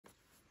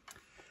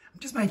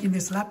just making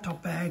this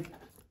laptop bag,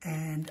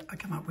 and I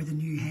come up with a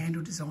new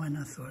handle design.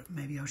 I thought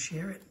maybe I'll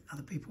share it.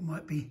 Other people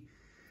might be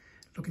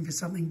looking for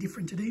something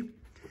different to do.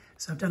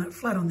 So I've done it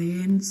flat on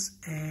the ends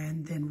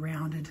and then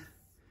rounded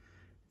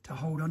to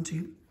hold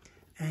onto.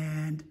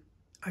 And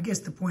I guess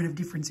the point of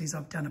difference is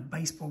I've done a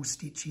baseball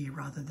stitch here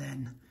rather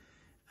than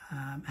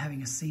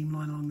having a seam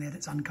line along there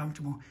that's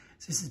uncomfortable.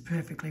 So this is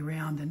perfectly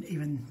round, and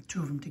even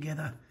two of them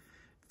together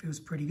feels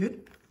pretty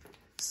good.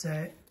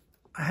 So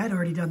I had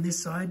already done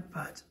this side,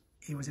 but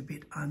it was a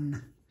bit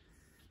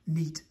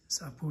unneat,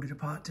 so I pulled it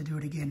apart to do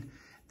it again.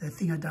 The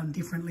thing I've done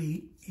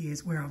differently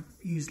is where I've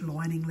used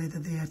lining leather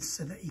there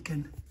so that you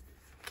can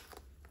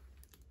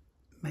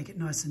make it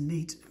nice and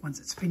neat once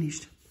it's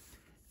finished.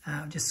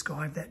 I've just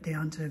skived that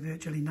down to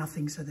virtually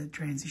nothing so the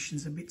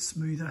transition's a bit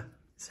smoother.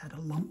 It's had a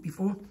lump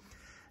before.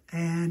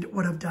 And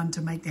what I've done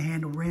to make the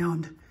handle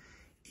round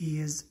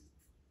is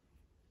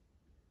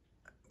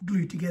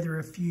glue together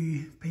a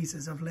few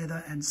pieces of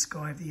leather and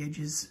skive the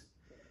edges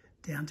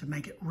down to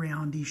make it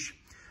roundish.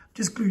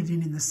 Just glued it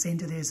in the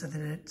center there so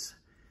that it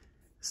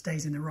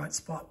stays in the right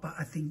spot, but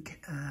I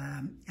think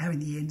having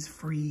the ends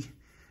free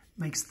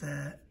makes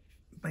the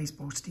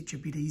baseball stitch a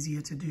bit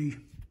easier to do.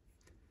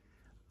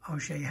 I'll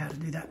show you how to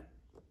do that.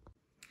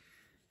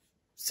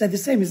 So the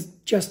same as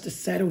just a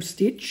saddle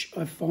stitch,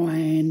 I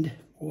found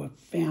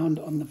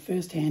on the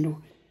first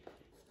handle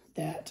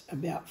that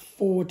about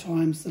 4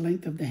 times the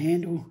length of the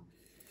handle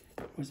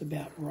was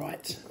about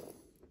right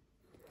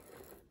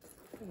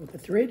for the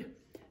thread.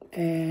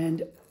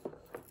 And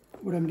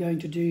what I'm going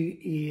to do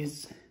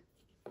is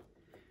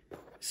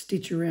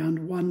stitch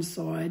around one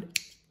side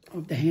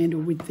of the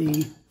handle with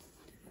the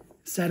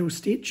saddle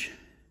stitch.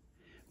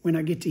 When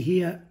I get to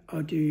here,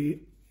 I'll do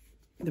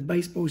the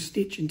baseball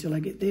stitch until I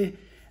get there,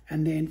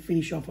 and then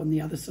finish off on the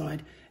other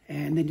side,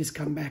 and then just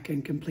come back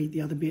and complete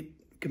the other bit.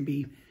 It can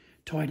be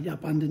tidied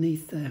up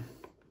underneath the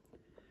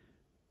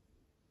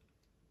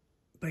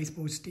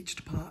baseball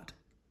stitched part.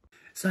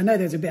 So I know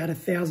there's about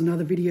 1,000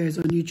 other videos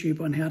on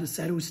YouTube on how to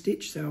saddle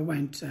stitch, so I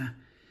won't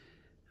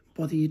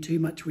bother you too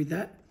much with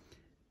that.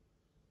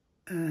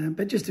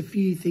 But just a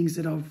few things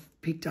that I've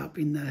picked up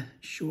in the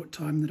short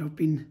time that I've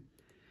been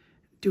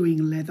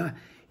doing leather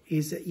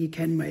is that you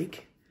can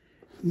make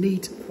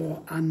neat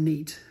or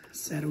unneat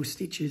saddle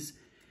stitches,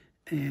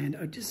 and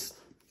I'll just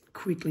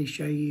quickly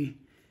show you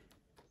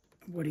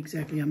what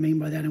exactly I mean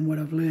by that and what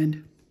I've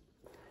learned.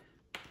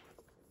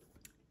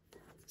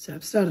 So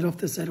I've started off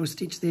the saddle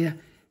stitch there,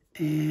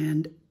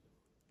 and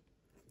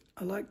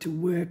I like to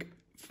work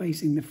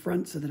facing the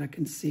front so that I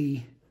can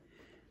see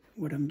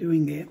what I'm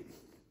doing there.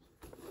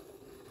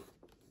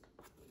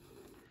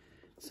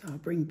 So I'll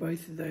bring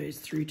both of those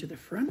through to the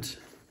front.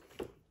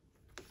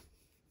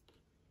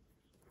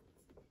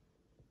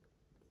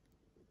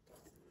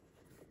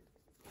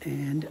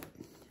 And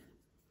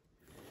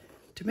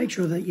to make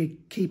sure that you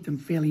keep them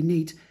fairly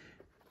neat,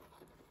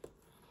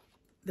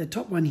 the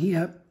top one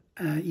here,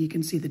 you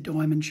can see the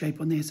diamond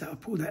shape on there, so I'll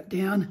pull that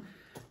down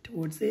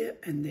towards there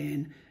and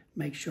then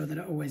make sure that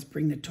I always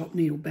bring the top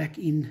needle back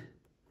in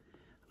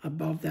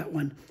above that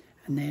one,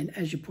 and then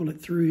as you pull it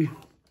through,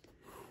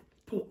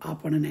 pull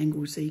up on an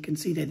angle so you can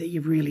see there that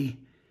you've really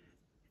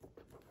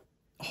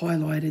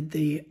highlighted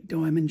the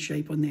diamond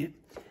shape on there,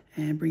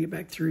 and bring it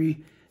back through.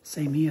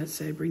 Same here,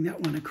 so bring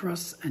that one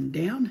across and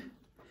down,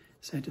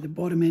 so to the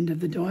bottom end of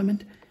the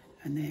diamond,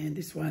 and then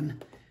this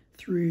one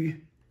through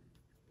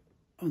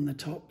on the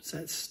top, so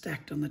it's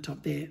stacked on the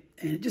top there,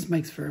 and it just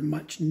makes for a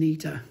much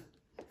neater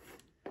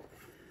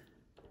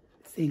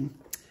thing.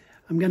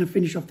 I'm going to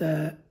finish off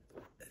the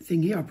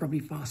thing here. I'll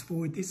probably fast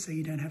forward this so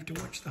you don't have to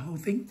watch the whole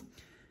thing.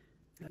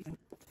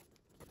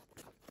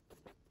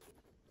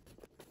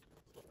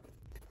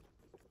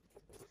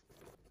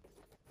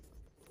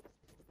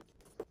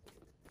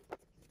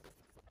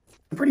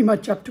 Pretty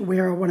much up to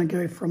where I want to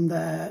go from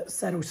the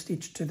saddle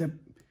stitch to the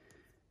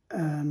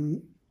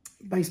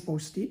baseball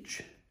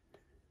stitch.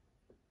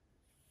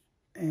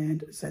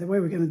 And so the way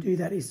we're going to do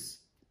that is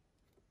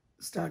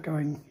start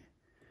going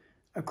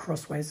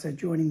acrossways, so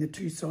joining the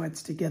two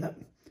sides together.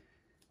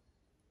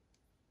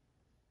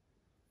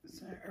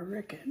 So I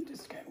reckon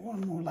just go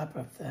one more lap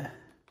of the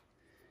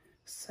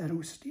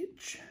saddle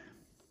stitch.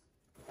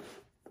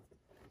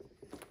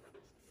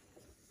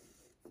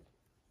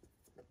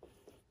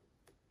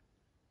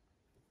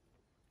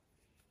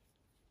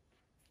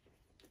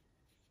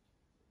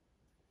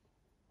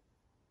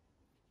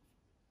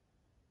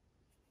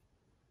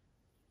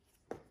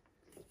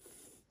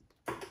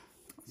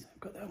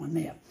 Got that one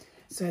there.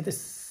 So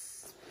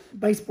this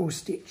baseball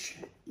stitch,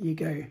 you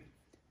go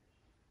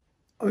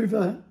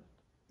over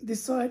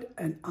this side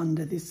and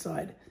under this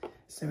side.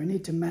 So we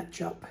need to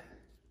match up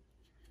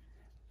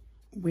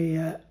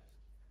where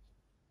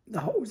the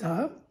holes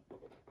are.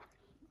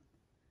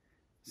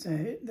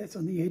 So that's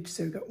on the edge.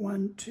 So we've got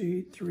 1,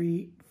 2,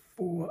 3,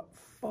 4,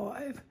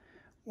 5.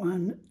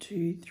 1,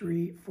 2,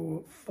 3,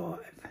 4, 5.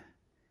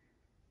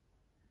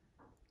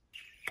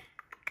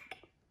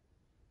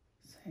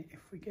 So if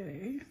we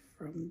go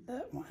from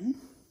that one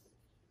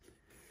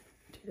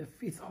to the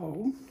 5th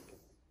hole,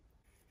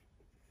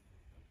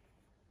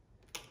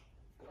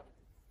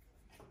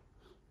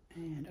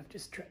 And I've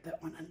just trapped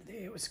that one under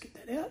there. We'll skip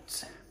that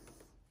out.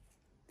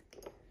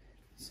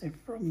 So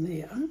from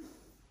there,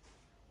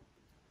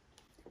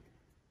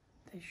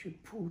 they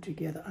should pull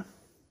together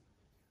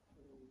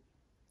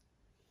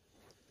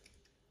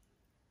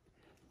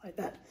like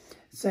that.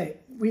 So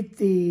with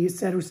the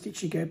saddle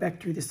stitch, you go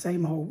back through the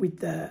same hole. With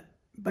the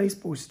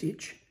baseball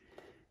stitch,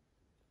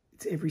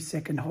 it's every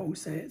second hole,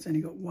 so it's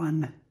only got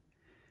one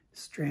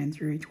strand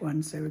through each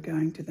one. So we're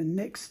going to the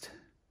next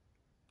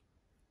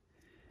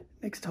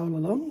hole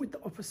along with the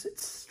opposite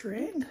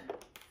strand.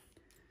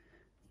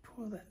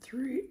 Pull that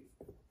through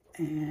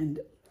and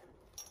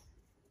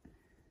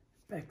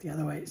back the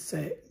other way.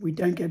 So we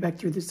don't go back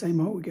through the same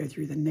hole, we go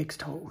through the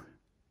next hole.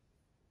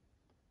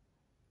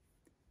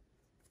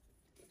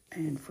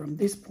 And from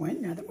this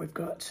point, now that we've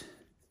got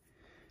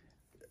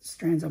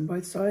strands on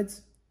both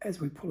sides, as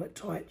we pull it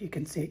tight, you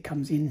can see it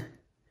comes in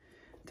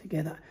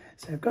together.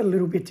 So I've got a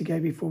little bit to go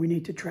before we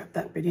need to trap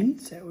that bit in,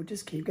 so we'll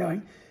just keep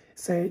going.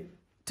 So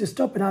to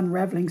stop it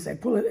unraveling, so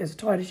pull it as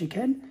tight as you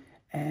can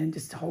and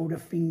just hold a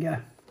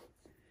finger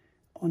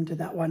onto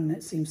that one, and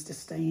it seems to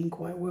stay in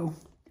quite well.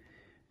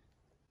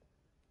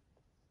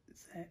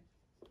 So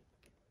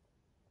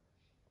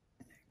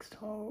next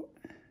hole.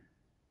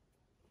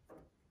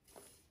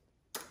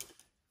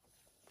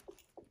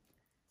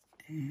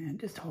 And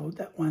just hold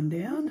that one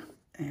down,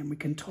 and we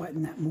can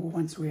tighten that more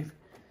once we've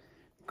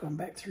gone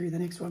back through the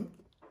next one.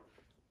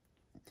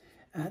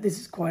 This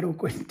is quite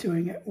awkward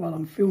doing it while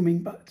I'm filming,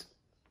 but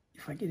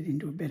if I get it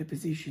into a better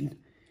position,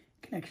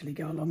 it can actually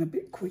go along a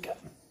bit quicker.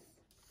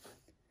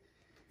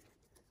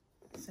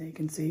 So you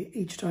can see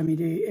each time you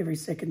do every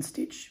second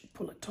stitch,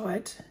 pull it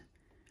tight,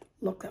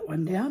 lock that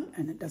one down,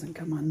 and it doesn't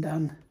come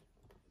undone.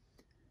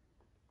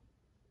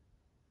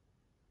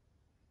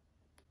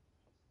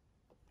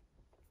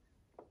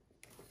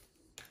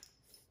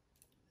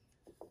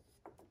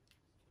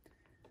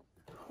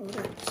 Hold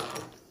it.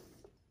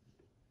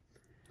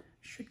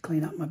 Should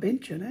clean up my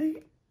bench, you know.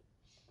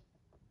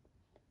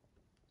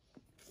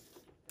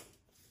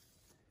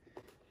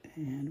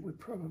 And we're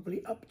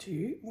probably up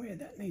to where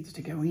that needs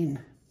to go in.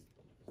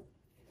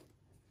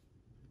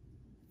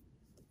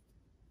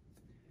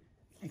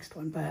 Next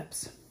one,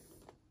 perhaps.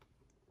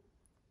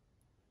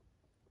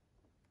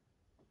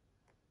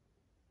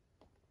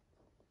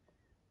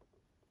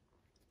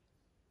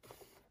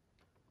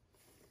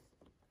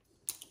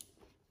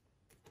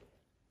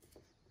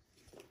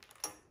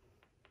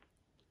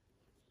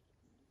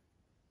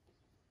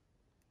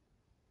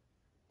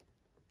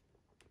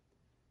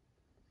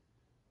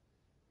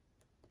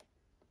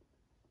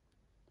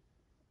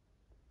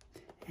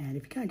 And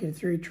if you can't get it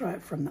through, try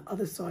it from the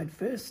other side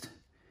first,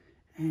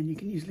 and you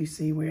can usually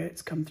see where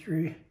it's come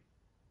through.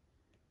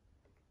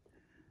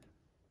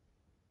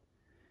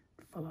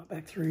 Follow it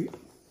back through.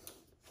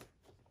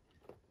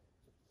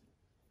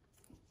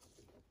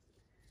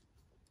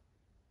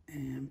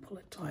 And pull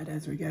it tight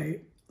as we go.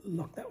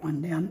 Lock that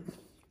one down.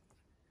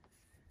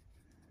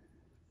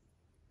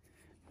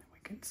 We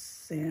can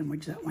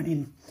sandwich that one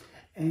in.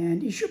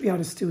 And you should be able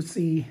to still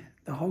see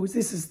the holes.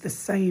 This is the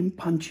same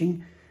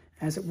punching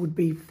as it would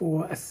be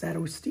for a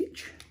saddle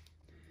stitch.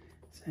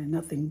 So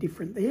nothing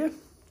different there.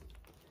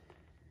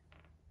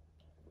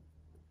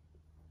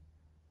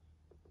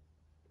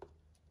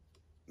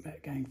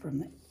 But going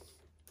from the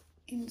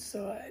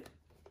inside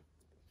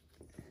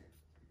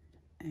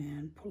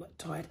and pull it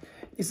tight.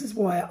 This is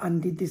why I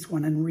undid this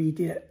one and redid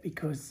it,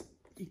 because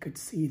you could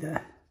see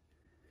the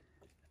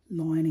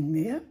lining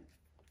there,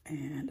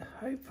 and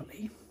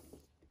hopefully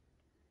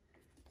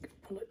you can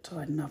pull it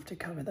tight enough to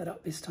cover that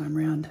up this time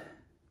round.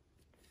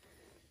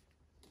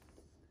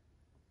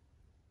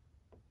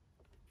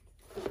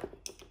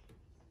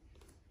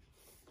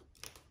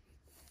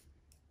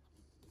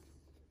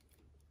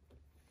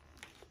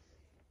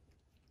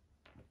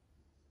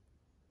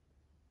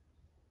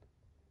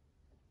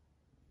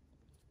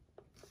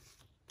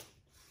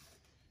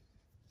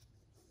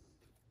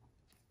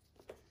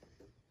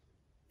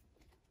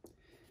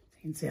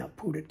 You can see I've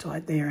pulled it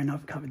tight there, and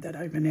I've covered that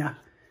over now.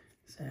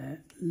 So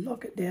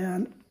lock it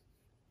down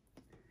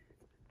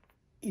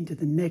into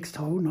the next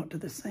hole, not to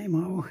the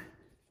same hole.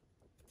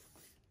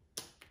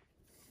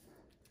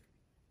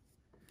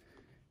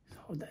 Just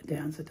hold that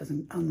down so it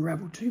doesn't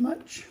unravel too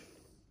much.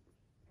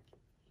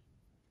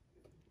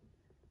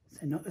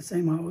 So not the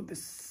same hole, the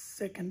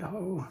second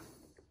hole,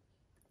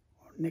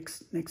 or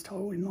next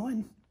hole in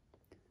line.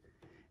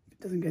 If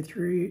it doesn't go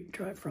through,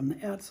 try it from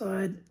the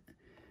outside,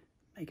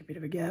 make a bit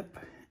of a gap,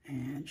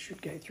 and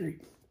should go through.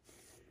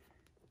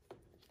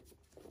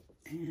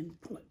 And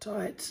pull it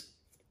tight,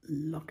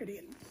 lock it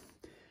in.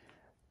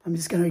 I'm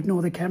just going to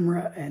ignore the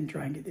camera and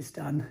try and get this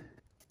done.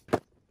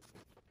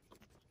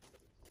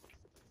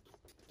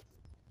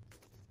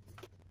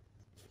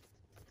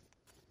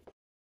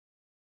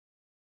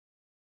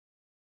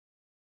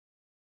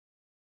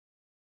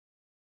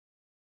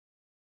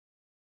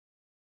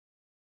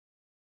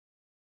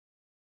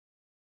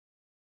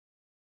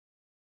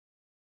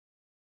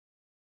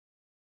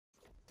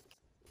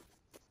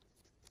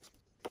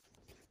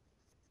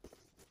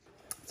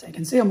 So you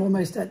can see I'm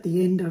almost at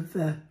the end of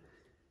the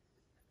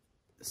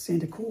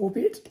centre core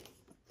bit.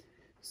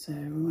 So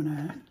we want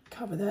to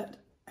cover that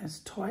as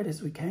tight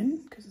as we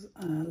can, because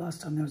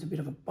last time there was a bit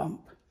of a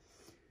bump.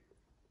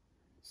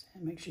 So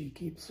make sure you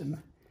keep some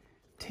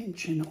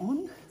tension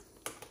on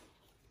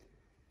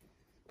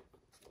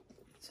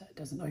so it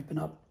doesn't open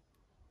up.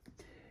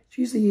 It's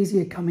usually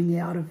easier coming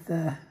out of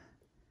the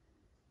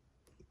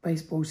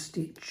baseball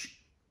stitch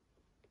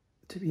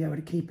to be able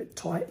to keep it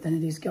tight than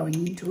it is going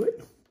into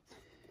it.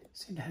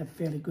 Seem to have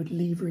fairly good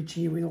leverage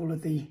here with all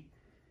of the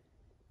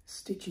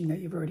stitching that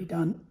you've already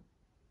done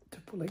to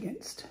pull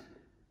against.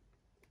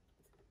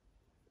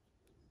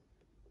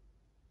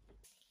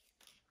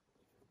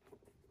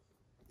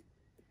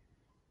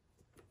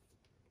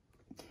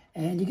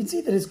 And you can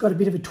see that it's got a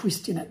bit of a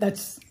twist in it.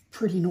 That's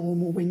pretty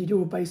normal when you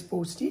do a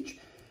baseball stitch,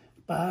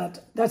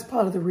 but that's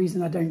part of the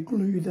reason I don't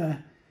glue the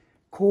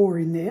core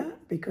in there,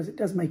 because it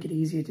does make it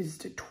easier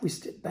just to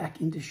twist it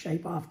back into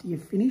shape after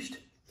you've finished.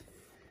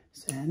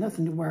 So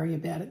nothing to worry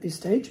about at this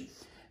stage.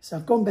 So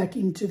I've gone back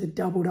into the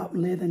doubled up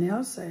leather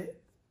now, so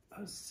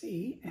I'll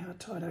see how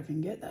tight I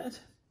can get that.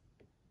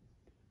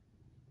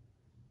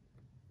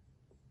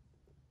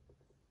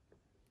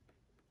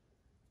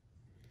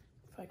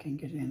 If I can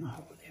get it in the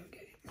hole, there we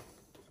go.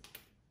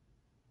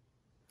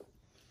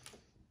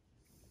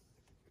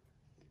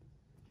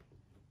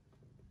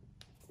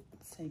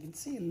 So you can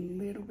see a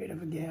little bit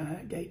of a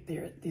gate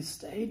there at this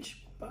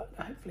stage, but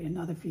hopefully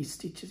another few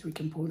stitches we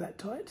can pull that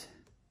tight.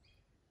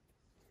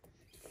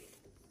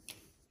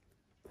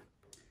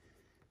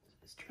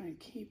 Let's try and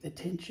keep the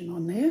tension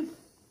on there.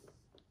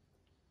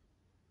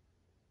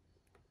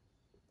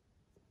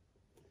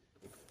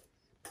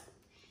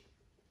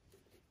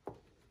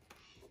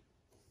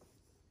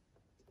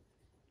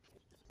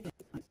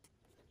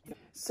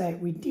 So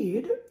we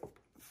did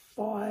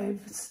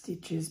 5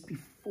 stitches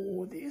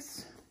before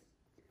this.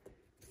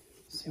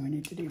 So we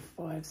need to do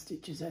 5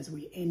 stitches as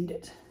we end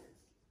it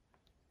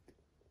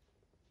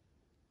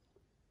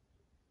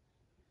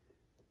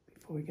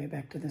before we go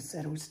back to the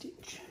saddle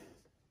stitch.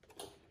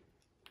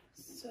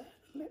 So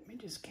let me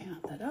just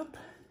count that up.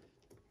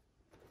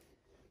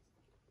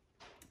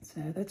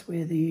 So that's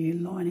where the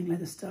lining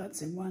leather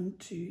starts. So 1,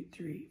 2,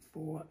 3,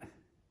 4.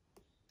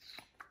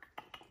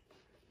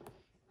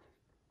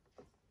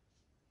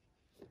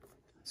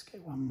 Let's go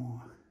one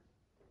more.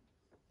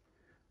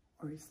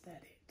 Or is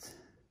that it?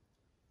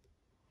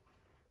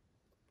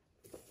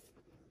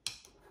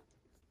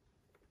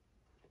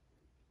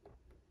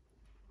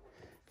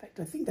 In fact,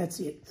 I think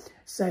that's it.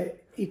 So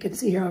you can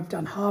see here I've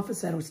done half a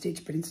saddle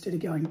stitch, but instead of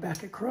going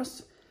back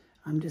across,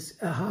 I'm just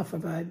half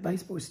of a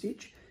baseball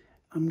stitch,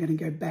 I'm going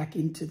to go back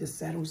into the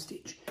saddle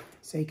stitch.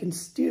 So you can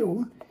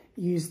still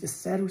use the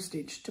saddle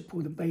stitch to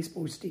pull the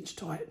baseball stitch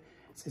tight.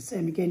 So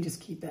same again, just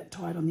keep that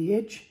tight on the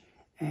edge.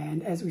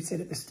 And as we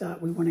said at the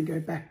start, we want to go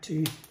back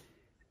to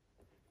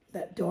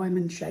that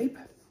diamond shape.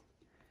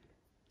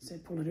 So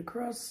pull it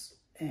across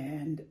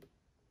and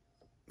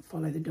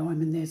follow the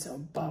diamond there, so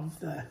above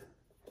the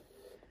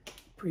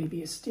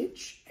previous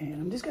stitch. And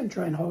I'm just going to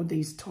try and hold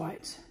these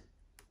tight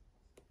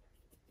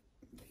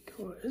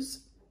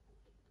because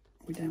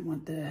we don't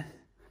want the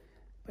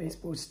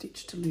baseball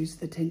stitch to lose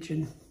the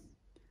tension.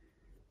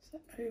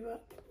 So over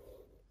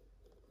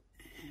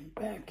and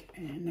back,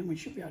 and then we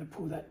should be able to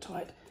pull that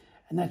tight,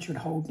 and that should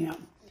hold now.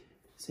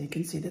 So you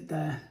can see that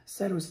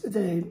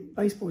the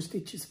baseball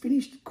stitch is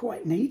finished,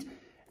 quite neat.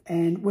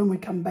 And when we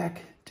come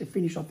back to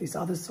finish off this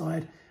other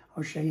side,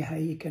 I'll show you how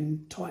you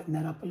can tighten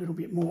that up a little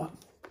bit more.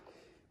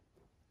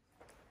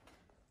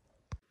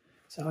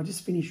 So I'll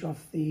just finish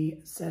off the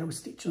saddle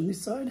stitch on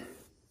this side.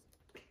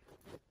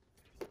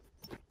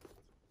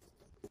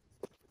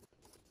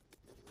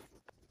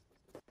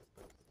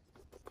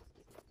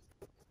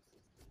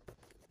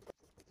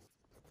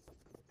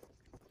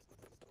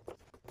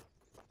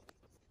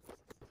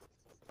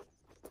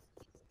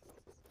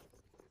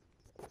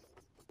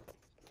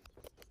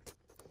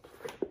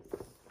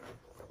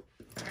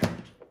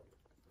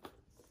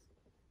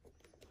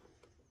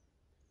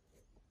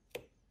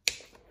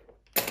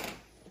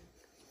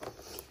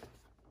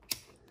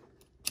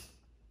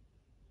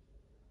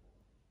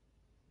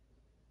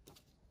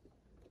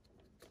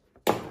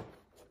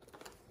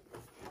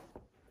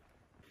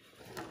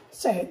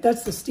 So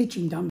that's the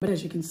stitching done, but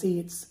as you can see,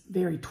 it's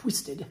very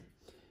twisted.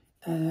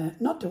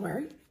 Not to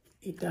worry,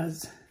 it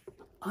does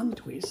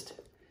untwist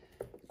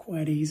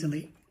quite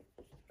easily.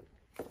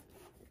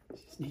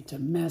 Just need to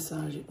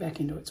massage it back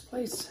into its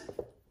place.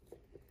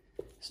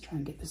 Just try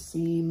and get the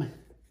seam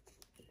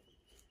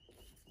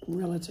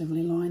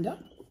relatively lined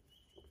up.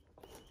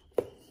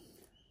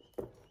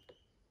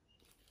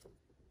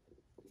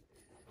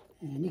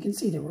 And you can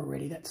see there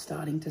already that's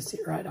starting to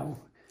sit right. I'll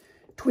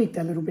tweak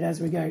that a little bit as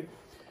we go.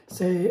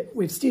 So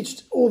we've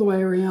stitched all the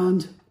way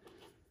around,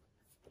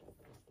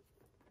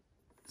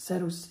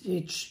 saddle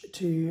stitch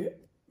to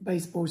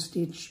baseball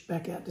stitch,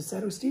 back out to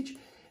saddle stitch.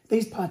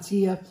 These parts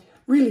here,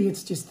 really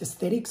it's just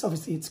aesthetics.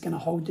 Obviously it's going to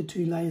hold the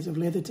 2 layers of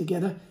leather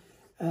together.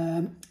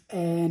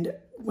 And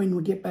when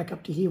we get back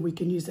up to here, we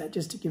can use that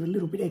just to give a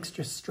little bit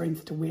extra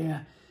strength to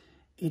where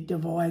it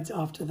divides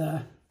after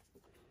the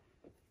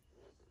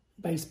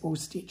baseball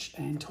stitch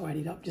and tied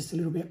it up just a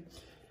little bit.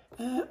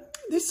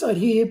 This side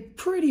here,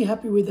 pretty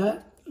happy with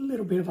that. A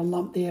little bit of a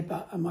lump there,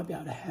 but I might be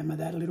able to hammer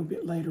that a little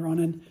bit later on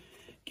and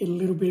get a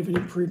little bit of an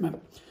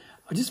improvement.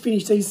 I'll just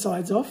finish these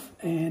sides off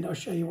and I'll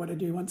show you what I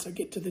do once I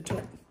get to the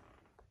top.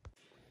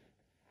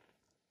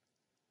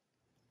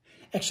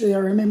 Actually, I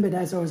remembered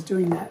as I was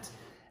doing that,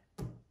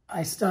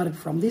 I started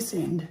from this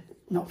end,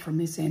 not from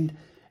this end.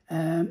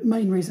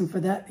 Main reason for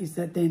that is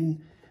that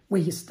then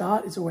where you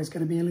start is always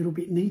going to be a little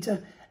bit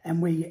neater,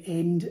 and where you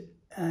end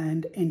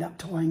up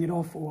tying it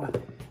off or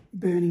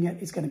burning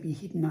it is going to be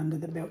hidden under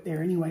the belt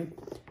there anyway.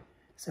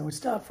 So we'll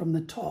start from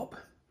the top.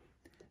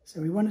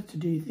 So we wanted to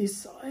do this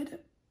side,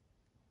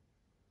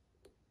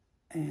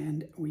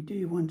 and we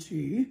do want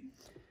to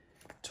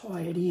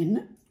tie it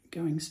in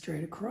going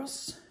straight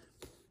across.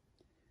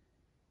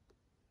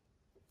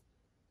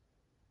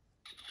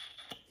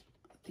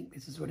 I think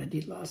this is what I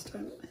did last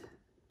time.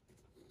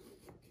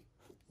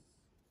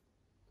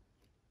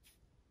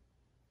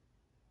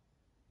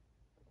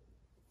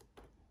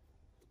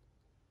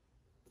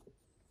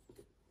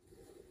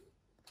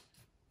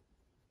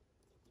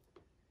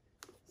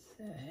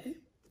 So, I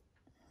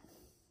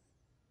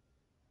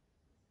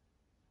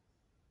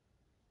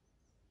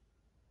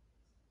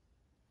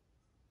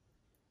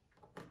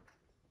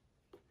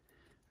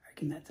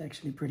reckon that's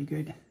actually pretty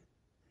good.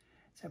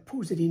 So it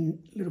pulls it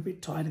in a little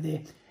bit tighter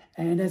there.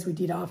 And as we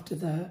did after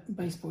the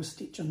baseball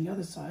stitch on the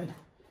other side,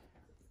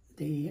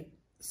 the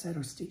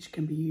saddle stitch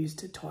can be used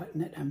to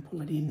tighten it and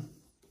pull it in.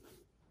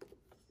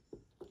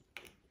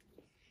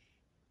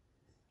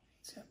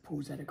 So it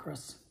pulls that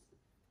across.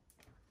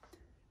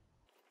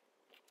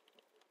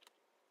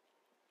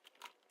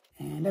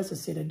 And as I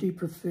said, I do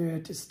prefer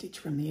to stitch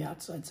from the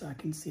outside so I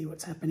can see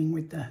what's happening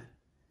with the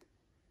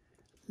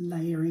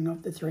layering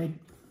of the thread.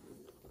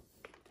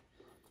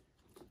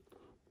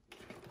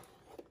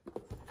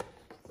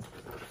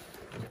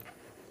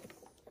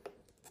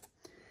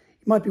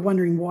 You might be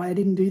wondering why I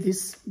didn't do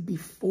this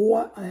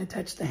before I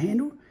attached the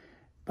handle,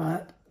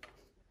 but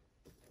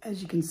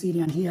as you can see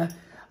down here,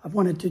 I've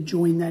wanted to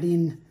join that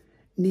in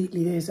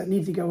neatly there, so I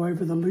need to go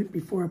over the loop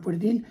before I put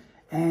it in,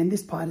 and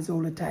this part is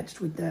all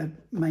attached with the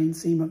main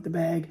seam of the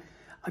bag.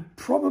 I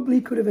probably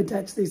could have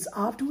attached this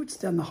afterwards,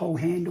 done the whole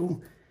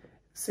handle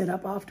set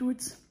up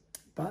afterwards,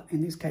 but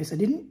in this case I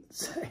didn't,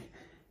 so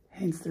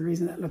hence the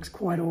reason that looks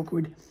quite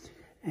awkward,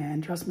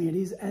 and trust me, it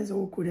is as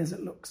awkward as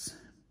it looks.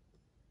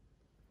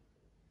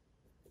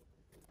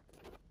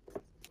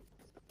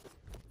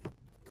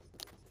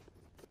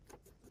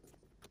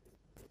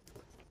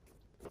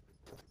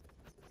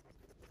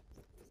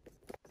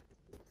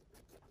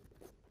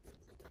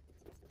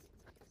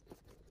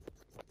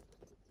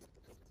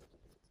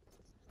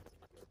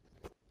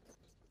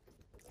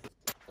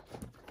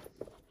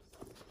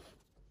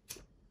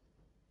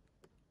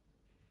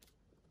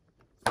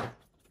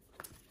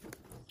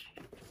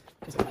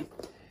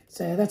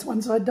 So that's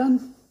one side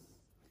done.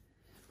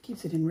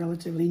 Keeps it in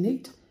relatively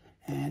neat,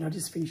 and I'll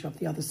just finish off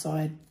the other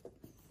side.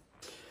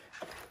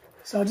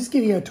 So I'll just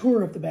give you a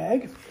tour of the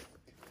bag.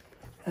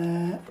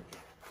 The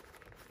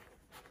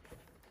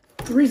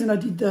reason I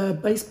did the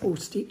baseball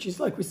stitch is,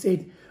 like we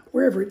said,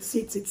 wherever it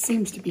sits, it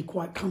seems to be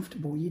quite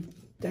comfortable. You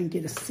don't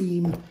get a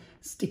seam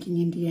sticking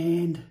into your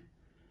hand.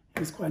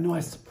 It's quite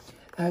nice.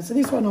 So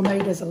this one I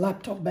made as a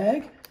laptop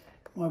bag.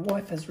 My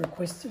wife has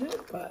requested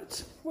it,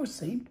 but we'll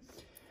see.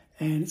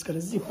 And it's got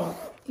a zip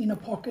up inner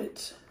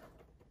pocket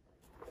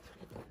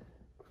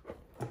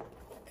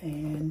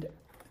and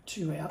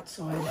two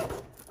outside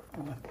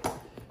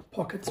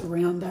pockets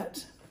around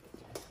that.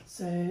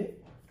 So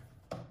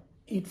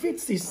it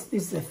fits this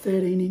is a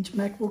 13-inch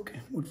MacBook.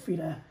 It would fit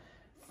a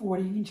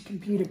 14-inch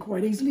computer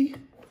quite easily,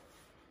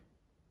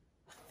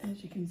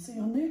 as you can see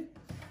on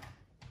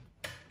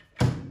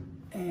there.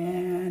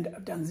 And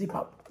I've done zip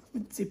up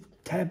with zip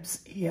tabs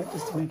here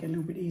just to make it a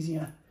little bit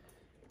easier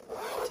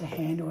to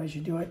handle as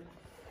you do it.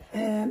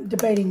 And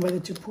debating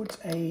whether to put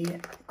a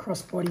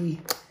crossbody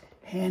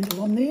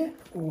handle on there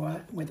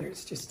or whether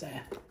it's just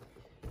a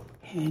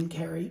hand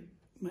carry.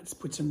 Let's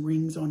put some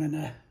rings on and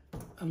a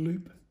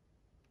loop.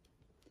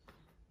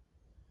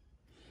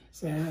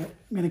 So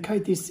I'm going to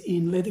coat this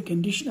in leather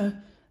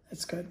conditioner.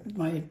 That's got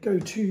my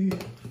go-to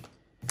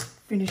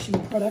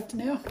finishing product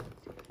now.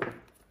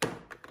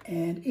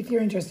 And if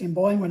you're interested in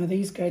buying one of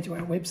these, go to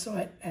our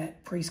website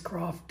at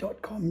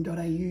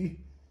priestcraft.com.au.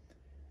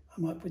 I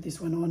might put this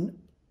one on.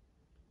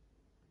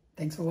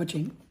 Thanks for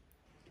watching.